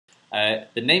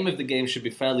The name of the game should be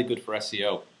fairly good for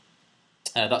SEO.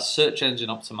 That's search engine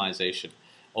optimization,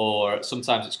 or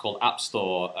sometimes it's called App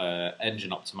Store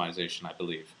engine optimization, I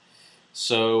believe.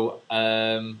 So,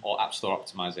 or App Store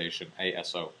optimization,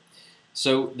 ASO.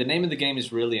 So the name of the game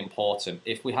is really important.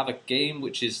 If we have a game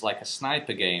which is like a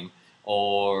sniper game,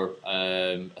 or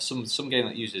some game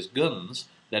that uses guns,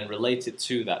 then relate it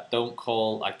to that. Don't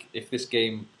call, like, if this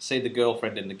game, say the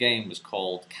girlfriend in the game was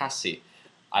called Cassie,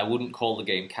 I wouldn't call the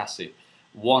game Cassie.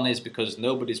 One is because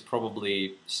nobody's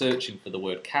probably searching for the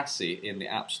word Cassie in the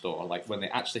App Store. Like when they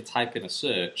actually type in a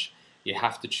search, you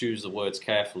have to choose the words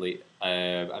carefully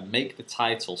and make the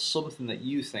title something that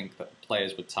you think that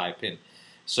players would type in.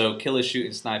 So Killer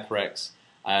Shooting Sniper X,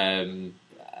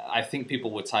 I think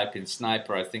people would type in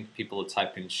sniper, I think people would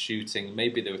type in shooting,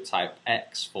 maybe they would type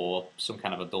X for some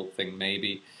kind of adult thing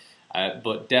maybe.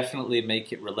 But definitely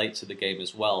make it relate to the game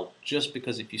as well, just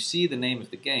because if you see the name of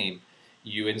the game,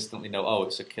 you instantly know, oh,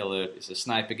 it's a killer, it's a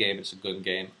sniper game, it's a gun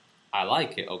game. I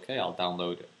like it, okay, I'll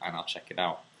download it and I'll check it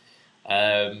out.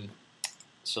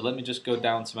 So let me just go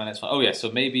down to my next one. Oh yeah,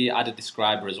 so maybe add a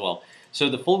describer as well. So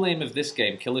the full name of this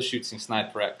game, Killer Shooting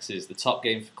Sniper X, is the top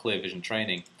game for Clear Vision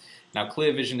training. Now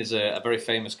Clear Vision is a very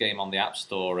famous game on the App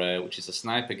Store, which is a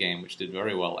sniper game which did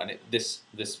very well, and this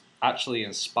actually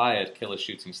inspired Killer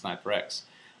Shooting Sniper X.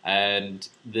 And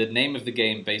the name of the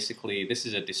game, basically, this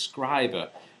is a describer.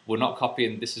 We're not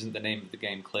copying, this isn't the name of the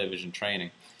game, Clear Vision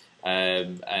Training.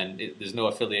 There's no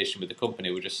affiliation with the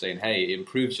company, we're just saying, hey, it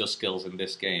improves your skills in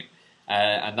this game.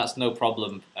 And that's no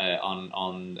problem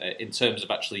in terms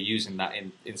of actually using that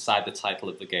inside the title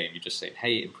of the game. You're just saying,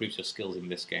 hey, it improves your skills in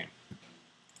this game.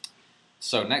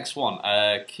 So next one,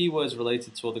 keywords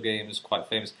related to other games, quite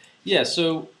famous. Yeah,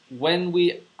 so when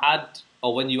we add,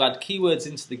 or when you add keywords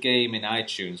into the game in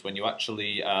iTunes, when you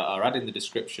actually are adding the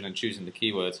description and choosing the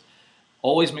keywords,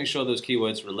 always make sure those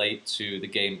keywords relate to the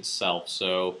game itself.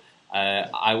 So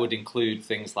I would include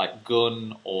things like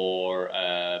gun or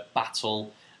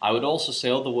battle. I would also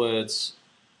say other words,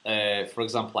 for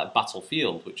example, like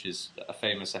Battlefield, which is a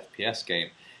famous FPS game.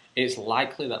 It's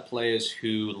likely that players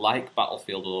who like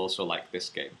Battlefield will also like this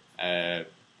game.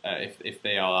 If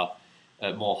they are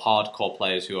more hardcore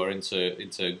players who are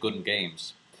into gun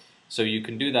games. So you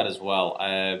can do that as well.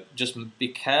 Just be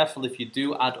careful if you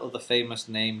do add other famous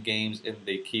name games in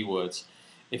the keywords.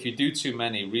 If you do too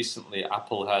many, recently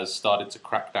Apple has started to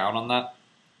crack down on that,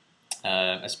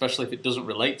 especially if it doesn't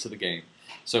relate to the game.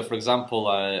 So for example,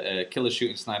 Killer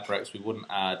Shooting Sniper X, we wouldn't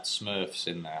add Smurfs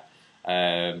in there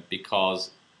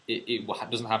you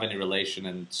it doesn't have any relation,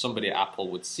 and somebody at Apple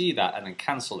would see that and then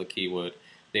cancel the keyword.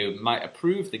 They might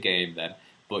approve the game then,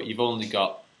 but you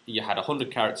had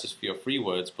 100 characters for your free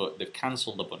words, but they've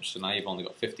cancelled a bunch, so now you've only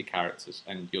got 50 characters,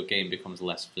 and your game becomes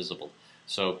less visible.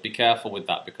 So be careful with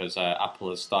that, because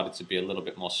Apple has started to be a little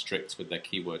bit more strict with their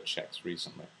keyword checks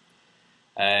recently.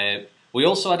 We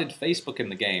also added Facebook in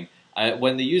the game.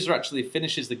 When the user actually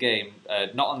finishes the game,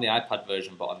 not on the iPad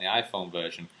version, but on the iPhone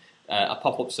version, a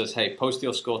pop-up says, hey, post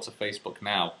your score to Facebook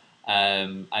now.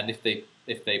 And if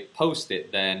they post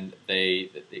it, then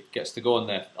it gets to go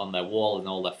on their wall and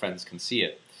all their friends can see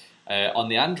it. On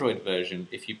the Android version,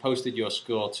 if you posted your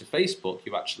score to Facebook,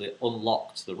 you actually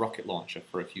unlocked the rocket launcher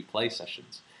for a few play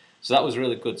sessions. So that was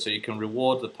really good. So you can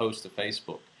reward the post to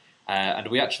Facebook. And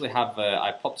we actually have,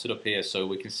 I popped it up here so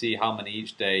we can see how many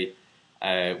each day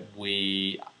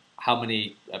how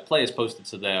many players posted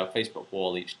to their Facebook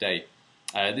wall each day.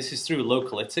 This is through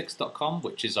localytics.com,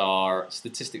 which is our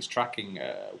statistics tracking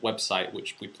website,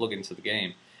 which we plug into the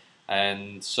game.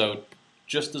 And so,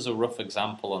 just as a rough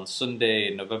example, on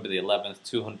Sunday, November the 11th,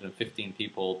 215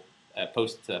 people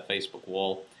posted to their Facebook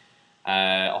wall.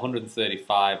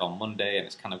 135 on Monday, and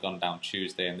it's kind of gone down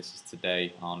Tuesday, and this is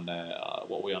today on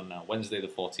what are we on now? Wednesday the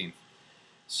 14th.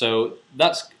 So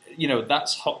that's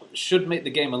should make the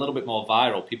game a little bit more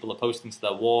viral. People are posting to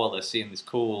their wall, they're seeing this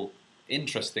cool,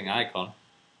 interesting icon.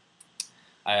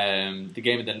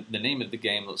 The name of the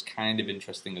game looks kind of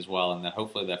interesting as well, and then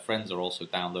hopefully their friends are also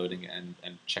downloading it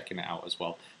and checking it out as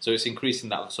well. So it's increasing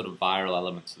that sort of viral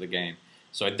element to the game.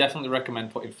 So I definitely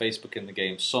recommend putting Facebook in the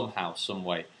game somehow, some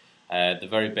way. The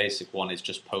very basic one is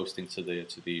just posting to the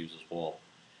user's wall.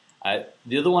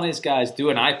 The other one is, guys, do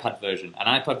an iPad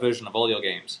version of all your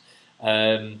games,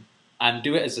 and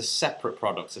do it as a separate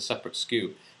product, a separate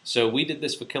SKU. So we did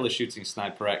this for Killer Shooting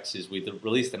Sniper X. We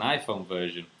released an iPhone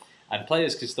version, and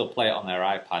players can still play it on their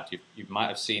iPad. You might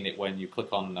have seen it when you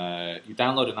click on, you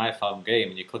download an iPhone game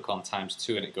and you click on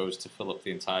 ×2 and it goes to fill up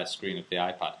the entire screen of the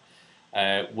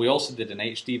iPad. We also did an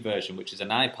HD version, which is an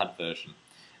iPad version.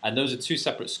 And those are two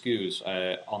separate SKUs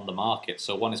on the market.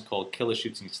 So one is called Killer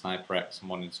Shooting Sniper X, and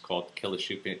one is called Killer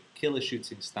Shooting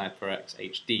Sniper X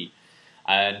HD.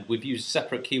 And we've used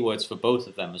separate keywords for both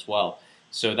of them as well.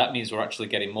 So that means we're actually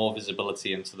getting more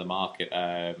visibility into the market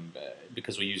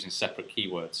because we're using separate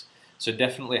keywords. So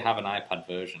definitely have an iPad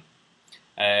version.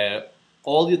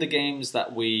 All the other games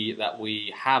that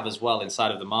we have as well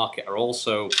inside of the market are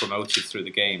also promoted through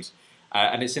the games.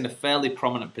 And it's in a fairly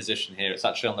prominent position here. It's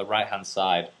actually on the right-hand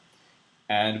side.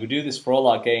 And we do this for all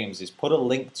our games, is put a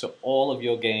link to all of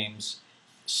your games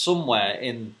somewhere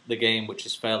in the game which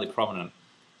is fairly prominent.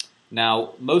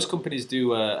 Now, most companies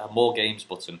do a More Games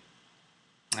button.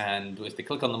 And if they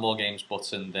click on the More Games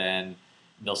button, then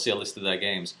they'll see a list of their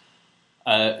games.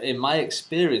 In my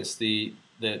experience, the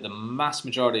mass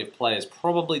majority of players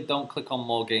probably don't click on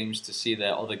More Games to see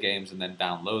their other games and then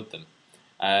download them.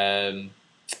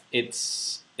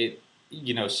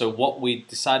 So what we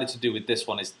decided to do with this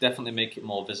one is definitely make it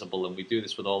more visible, and we do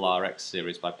this with all our X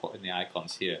series by putting the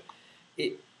icons here.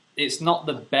 It's not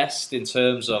the best in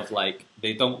terms of, like,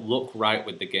 they don't look right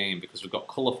with the game because we've got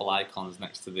colourful icons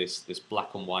next to this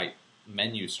black and white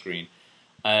menu screen.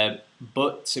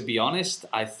 But to be honest,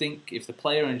 I think if the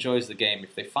player enjoys the game,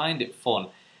 if they find it fun,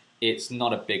 it's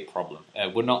not a big problem.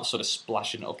 We're not sort of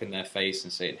splashing it up in their face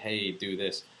and saying, hey, do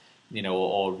this,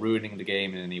 or ruining the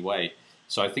game in any way.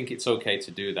 So I think it's okay to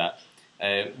do that.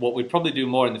 What we'd probably do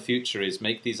more in the future is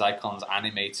make these icons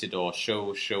animated or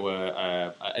show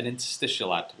an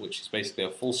interstitial ad, which is basically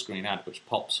a full screen ad which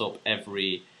pops up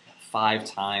every 5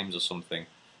 times or something.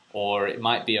 Or it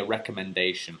might be a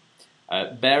recommendation.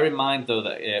 Bear in mind though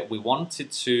that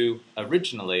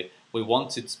originally we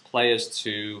wanted players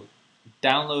to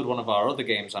download one of our other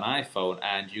games on iPhone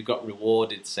and you got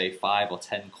rewarded, say, 5 or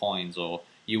 10 coins, or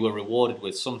you were rewarded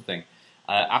with something.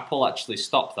 Apple actually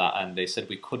stopped that, and they said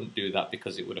we couldn't do that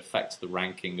because it would affect the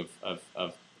ranking of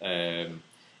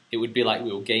it would be like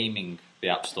we were gaming the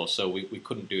App Store, so we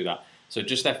couldn't do that. So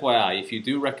just FYI, if you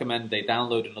do recommend they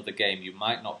download another game, you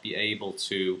might not be able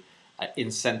to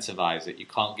incentivize it. You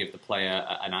can't give the player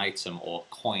an item or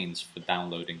coins for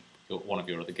downloading one of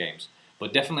your other games.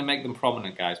 But definitely make them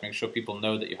prominent, guys. Make sure people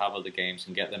know that you have other games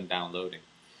and get them downloading.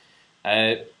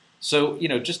 So,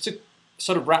 just to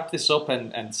sort of wrap this up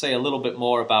and say a little bit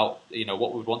more about,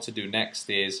 what we want to do next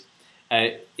is,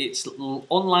 it's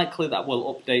unlikely that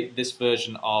we'll update this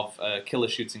version of Killer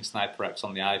Shooting Sniper X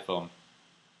on the iPhone.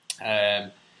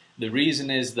 The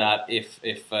reason is that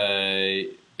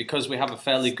because we have a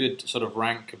fairly good sort of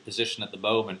rank and position at the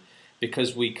moment,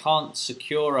 because we can't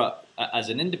secure, as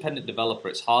an independent developer,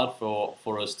 it's hard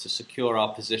for us to secure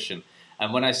our position.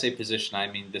 And when I say position, I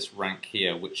mean this rank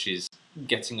here, which is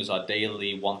getting us our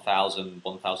daily 1,000,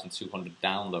 1,200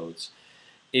 downloads.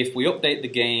 If we update the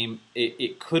game,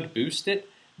 it could boost it,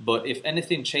 but if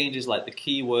anything changes, like the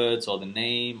keywords or the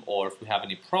name, or if we have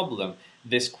any problem,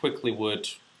 this quickly would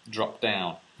drop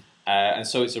down. And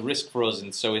so it's a risk for us,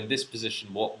 and so in this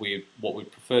position what we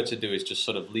prefer to do is just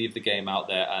sort of leave the game out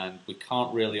there, and we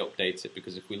can't really update it,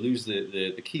 because if we lose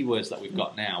the keywords that we've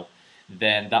got now,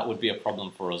 then that would be a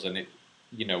problem for us, and it,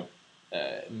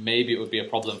 maybe it would be a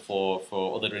problem for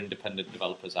other independent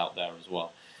developers out there as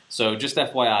well. So just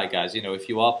FYI, guys, if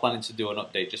you are planning to do an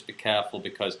update, just be careful,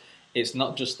 because it's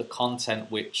not just the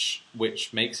content which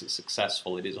makes it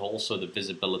successful, it is also the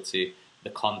visibility, the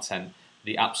content,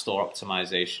 the App Store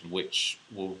optimization, which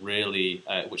will really,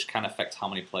 which can affect how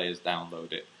many players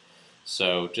download it.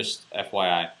 So just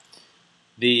FYI.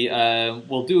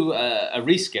 We'll do a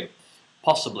reskin,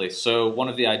 possibly. So one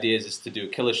of the ideas is to do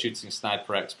Killer Shooting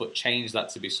Sniper X, but change that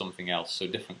to be something else. So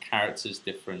different characters,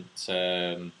 different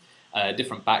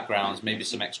backgrounds, maybe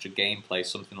some extra gameplay,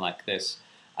 something like this.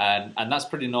 And that's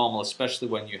pretty normal, especially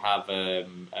when you have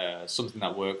something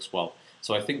that works well.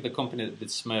 So I think the company that did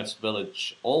Smurfs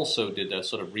Village also did a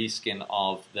sort of reskin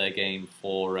of their game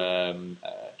for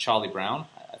Charlie Brown,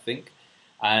 I think.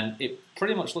 And it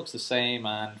pretty much looks the same,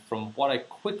 and from what I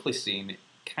quickly seen, it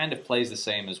kind of plays the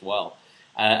same as well.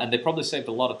 And they probably saved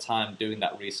a lot of time doing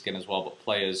that reskin as well, but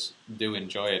players do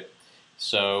enjoy it.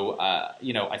 So,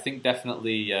 I think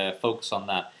definitely focus on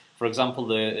that. For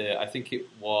example, I think it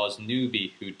was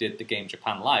Newbie who did the game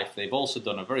Japan Life. They've also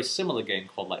done a very similar game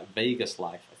called like Vegas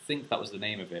Life. I think that was the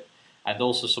name of it. And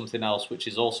also something else which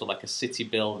is also like a city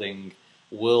building,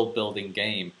 world building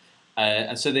game.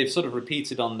 And so they've sort of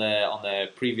repeated on their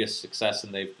previous success,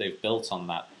 and they've built on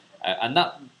that. And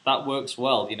that works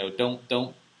well.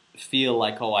 Don't feel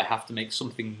like, oh, I have to make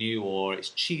something new, or it's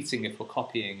cheating if we're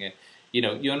copying it.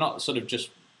 You're not sort of just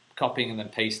copying and then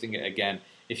pasting it again.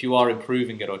 If you are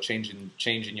improving it or changing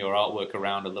your artwork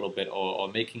around a little bit, or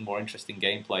making more interesting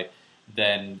gameplay,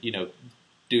 then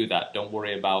do that. Don't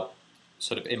worry about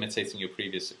sort of imitating your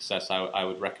previous success. I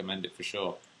would recommend it for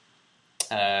sure.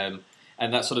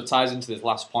 And that sort of ties into this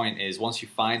last point is once you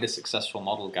find a successful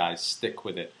model, guys, stick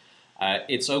with it.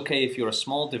 It's okay if you're a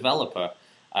small developer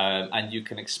and you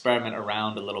can experiment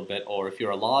around a little bit, or if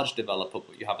you're a large developer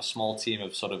but you have a small team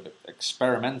of sort of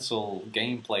experimental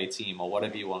gameplay team or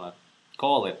whatever you want to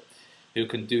call it, who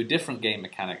can do different game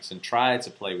mechanics and try to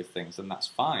play with things, then that's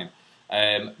fine.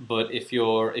 But if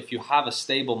you have a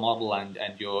stable model and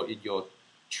you're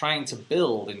trying to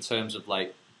build in terms of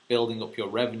like building up your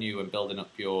revenue and building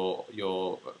up your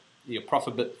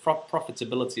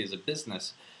profitability as a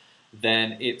business,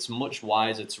 then it's much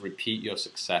wiser to repeat your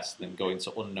success than go into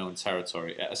unknown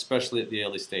territory, especially at the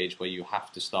early stage where you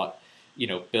have to start,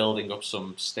 building up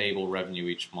some stable revenue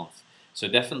each month. So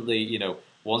definitely,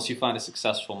 once you find a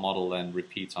successful model, then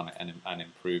repeat on it and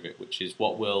improve it, which is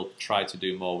what we'll try to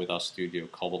do more with our studio,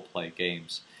 Cobble Play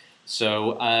Games.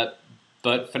 So,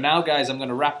 but for now, guys, I'm going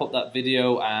to wrap up that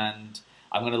video and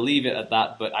I'm going to leave it at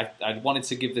that. But I wanted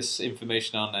to give this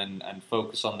information on and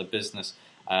focus on the business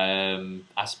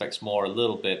aspects more a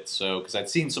little bit. So, because I'd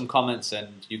seen some comments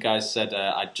and you guys said,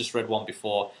 I'd just read one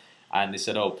before, and they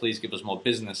said, oh, please give us more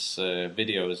business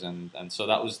videos, and so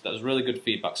that was really good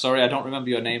feedback. Sorry, I don't remember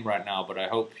your name right now, but I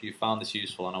hope you found this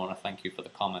useful, and I want to thank you for the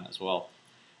comment as well.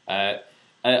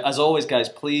 As always, guys,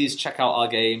 please check out our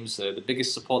games. The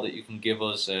biggest support that you can give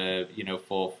us,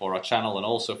 for our channel and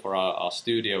also for our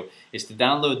studio, is to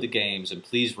download the games and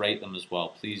please rate them as well.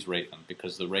 Please rate them,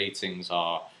 because the ratings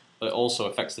it also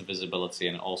affects the visibility,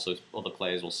 and also other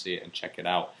players will see it and check it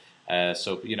out.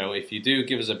 So, if you do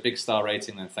give us a big star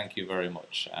rating, then thank you very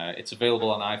much. It's available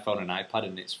on iPhone and iPad,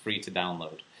 and it's free to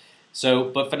download. So,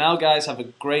 but for now, guys, have a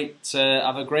great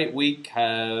week.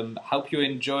 Hope you're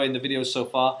enjoying the videos so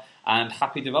far, and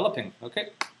happy developing. Okay,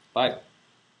 bye.